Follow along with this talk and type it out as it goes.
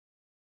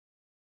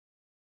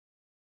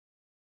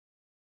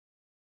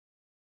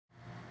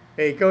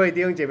各位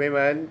弟兄姐妹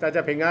们，大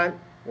家平安，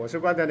我是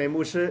关得年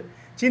牧师。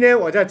今天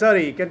我在这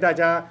里跟大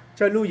家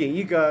再录影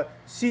一个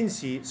信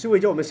息，是为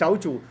着我们小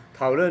组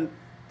讨论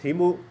题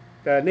目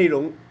的内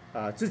容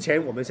之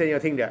前我们先要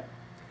听的，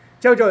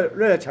叫做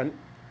热忱。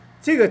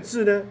这个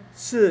字呢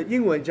是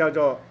英文叫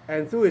做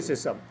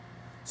enthusiasm，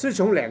 是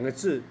从两个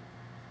字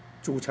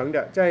组成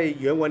的，在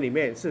原文里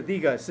面是第一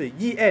个是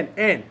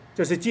en，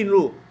 就是进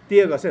入；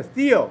第二个是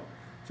theo，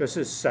 就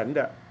是神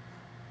的。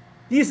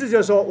意思就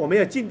是说，我们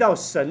要进到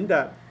神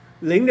的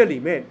灵的里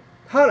面，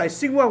他来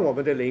兴旺我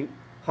们的灵，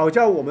好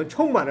叫我们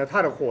充满了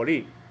他的火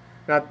力。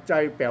那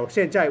在表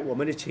现在我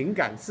们的情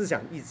感、思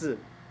想、意志，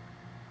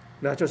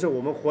那就是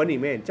我们魂里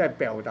面在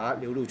表达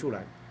流露出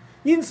来。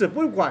因此，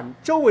不管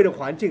周围的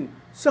环境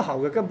是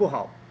好的更不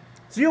好，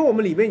只有我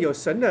们里面有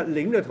神的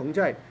灵的同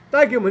在，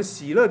带给我们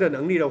喜乐的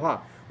能力的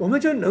话，我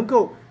们就能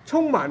够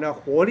充满了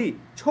活力，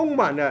充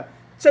满了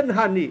震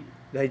撼力，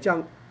来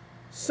将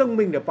生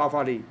命的爆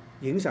发力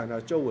影响到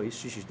周围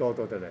许许多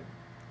多的人。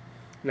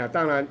那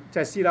当然，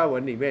在希腊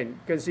文里面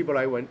跟希伯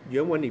来文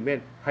原文里面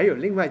还有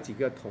另外几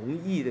个同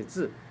义的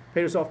字，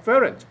比如说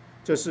fervent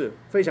就是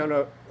非常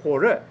的火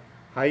热，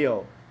还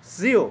有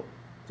zeal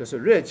就是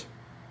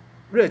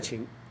热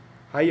情，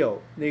还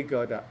有那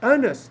个的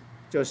earnest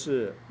就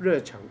是热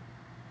诚。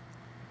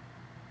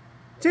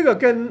这个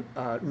跟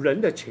人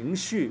的情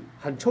绪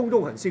很冲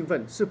动、很兴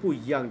奋是不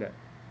一样的，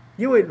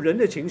因为人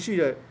的情绪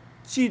的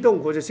激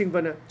动或者兴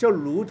奋呢，就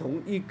如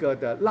同一个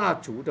的蜡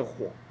烛的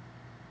火，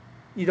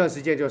一段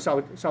时间就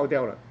烧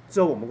掉了，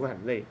之后我们会很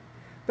累。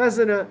但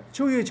是呢，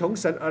出于从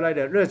神而来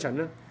的热忱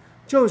呢，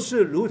就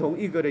是如同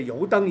一个的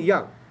油灯一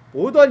样，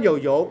不断有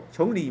油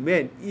从里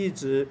面一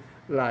直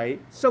来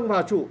生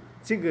发出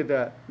这个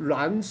的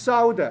燃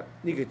烧的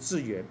那个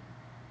资源。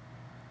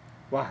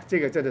哇，这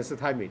个真的是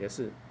太美的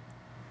事。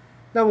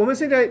那我们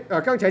现在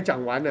刚才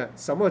讲完了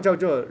什么叫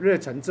做热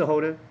忱之后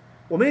呢，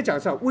我们也讲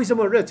上为什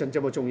么热忱这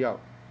么重要。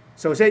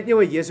首先，因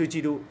为耶稣基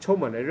督充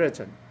满了热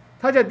忱，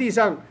他在地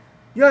上，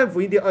约翰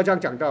福音第2章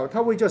讲到，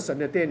他为着神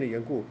的殿的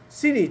缘故，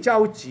心里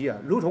焦急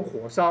如同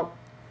火烧。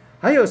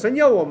还有神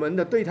要我们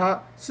的对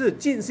他是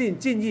尽心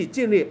尽意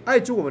尽力爱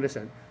主我们的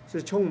神，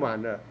是充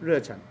满了热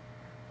忱。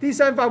第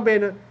三方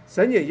面呢，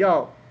神也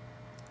要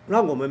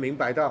让我们明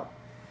白到，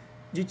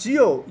你只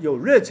有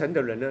热忱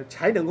的人呢，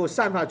才能够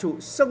散发出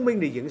生命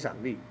的影响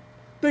力，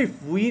对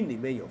福音里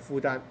面有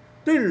负担，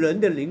对人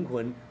的灵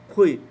魂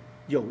会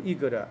有一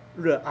个的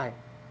热爱。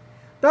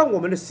当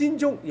我们的心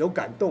中有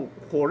感动、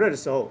火热的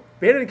时候，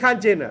别人看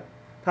见了，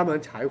他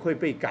们才会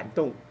被感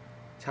动，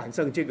产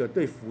生这个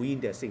对福音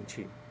的兴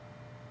趣。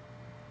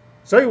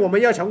所以我们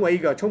要成为一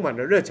个充满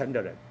了热忱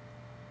的人。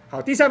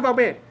好，第三方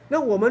面，那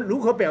我们如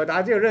何表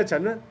达这个热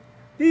忱呢？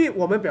第一，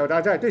我们表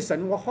达在对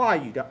神话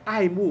语的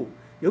爱慕，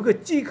有个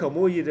饥渴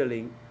慕义的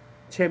灵，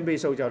谦卑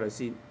受教的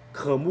心，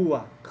渴慕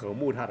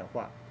他的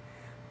话。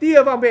第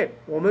二方面，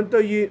我们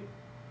对于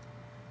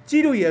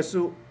基督耶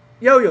稣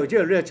要有这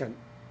个热忱。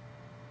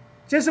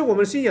这是我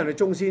们信仰的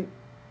中心，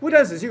不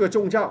单只是一个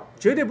宗教，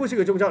绝对不是一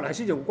个宗教，乃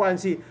是一种关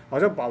系。好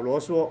像保罗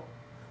说：“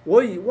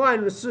我以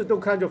万事都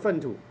看作粪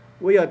土，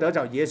为要得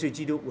着耶稣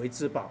基督为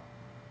至宝。”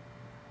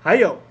还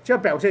有，这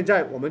表现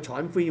在我们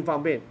传福音方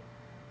面，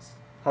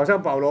好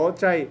像保罗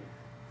在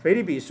腓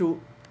立比书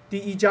第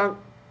1章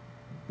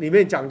里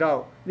面讲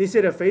到，那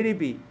些的腓立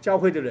比教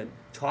会的人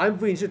传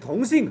福音是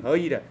同心合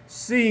一的，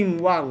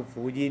兴旺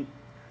福音。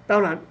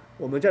当然，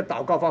我们在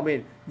祷告方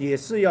面也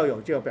是要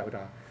有这个表达。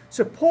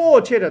是迫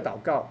切的祷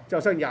告，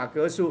就像雅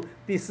各书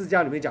第4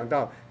章里面讲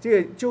到，这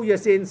个旧约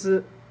先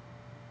知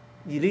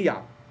以利亚，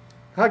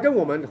他跟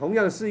我们同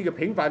样是一个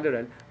平凡的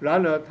人，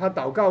然而他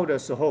祷告的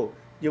时候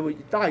因为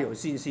大有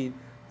信心，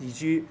以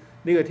至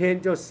那个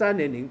天就3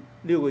年零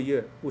6个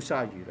月不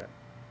下雨了。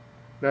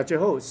那最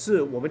后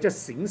是我们在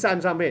行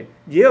善上面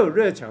也有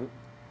热诚，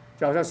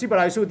就好像希伯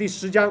来书第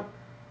10章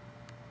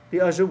第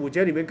25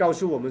节里面告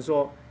诉我们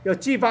说，要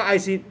激发爱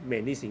心，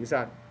勉励行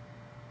善。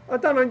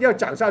当然要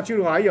讲下去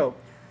的话，还有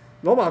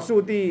罗马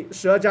书第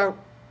12章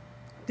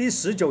第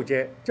19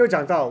节就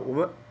讲到，我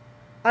们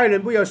爱人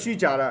不要虚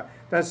假了，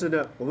但是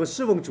呢，我们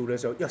侍奉主的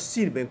时候要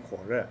心里面火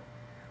热。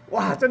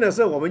哇，真的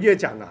是我们越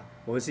讲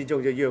我们心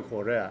中就越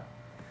火热。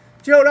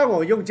最后让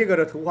我用这个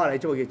的图画来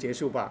做一个结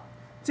束吧。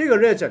这个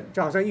热忱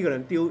就好像一个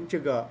人丢这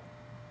个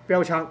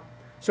标枪，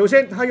首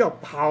先他要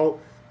跑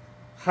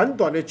很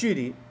短的距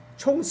离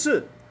冲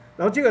刺，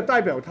然后这个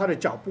代表他的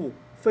脚步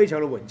非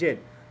常的稳健。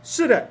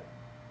是的，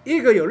一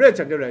个有热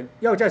忱的人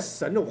要在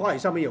神的话语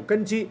上面有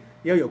根基，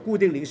要有固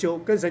定灵修，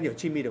跟神有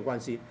亲密的关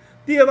系。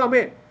第二方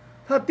面，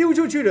他丢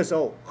出去的时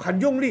候很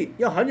用力，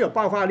要很有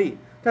爆发力，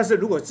但是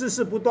如果姿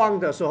势不当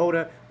的时候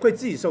呢，会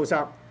自己受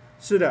伤。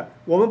是的，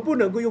我们不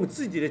能够用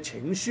自己的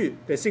情绪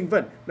的兴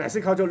奋，乃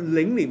是靠着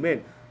灵里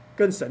面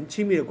跟神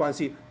亲密的关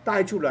系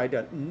带出来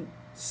的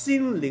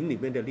心灵里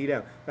面的力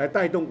量，来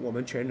带动我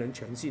们全人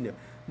全心的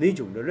那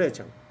种的热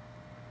忱。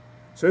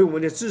所以我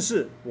们的姿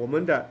势，我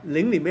们的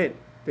灵里面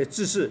的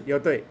姿势要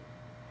对。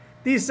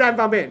第三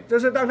方面就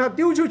是当他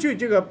丢出去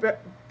这个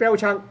标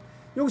枪，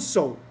用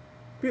手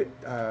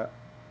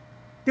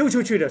丢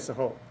出去的时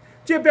候，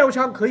这标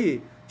枪可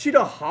以去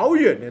到好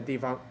远的地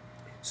方。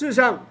事实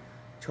上，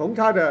从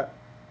他的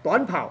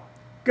短跑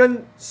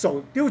跟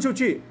手丢出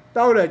去，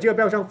到了这个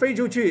标上飞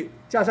出去，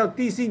加上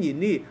地心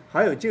引力，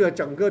还有这个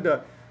整个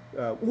的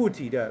物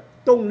体的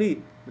动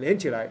力连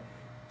起来，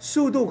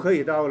速度可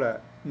以到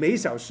了每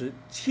小时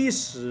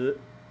70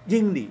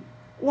英里。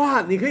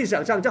哇，你可以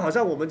想象，就好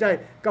像我们在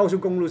高速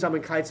公路上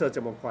面开车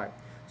这么快。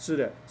是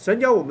的，神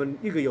要我们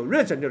一个有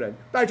热忱的人，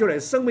带出来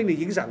生命的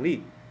影响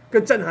力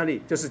跟震撼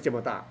力就是这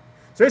么大。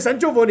所以神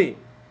祝福你，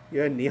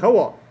愿你和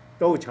我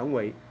都成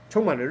为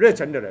充满了热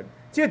忱的人。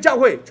这个教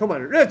会充满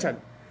了热忱，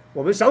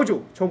我们小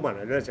组充满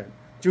了热忱。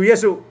主耶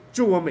稣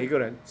祝我们每个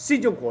人心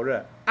中火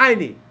热，爱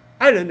你，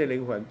爱人的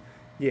灵魂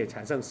也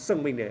产生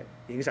生命的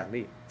影响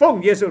力。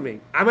奉耶稣的名，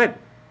阿门。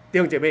弟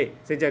兄姐妹，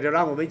现在就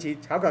让我们一起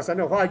查考神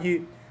的话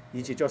语，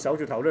一起做小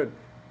组讨论，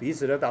彼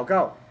此的祷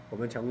告，我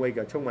们成为一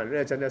个充满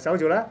热忱的小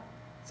组了。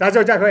下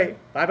周再会，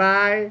拜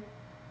拜。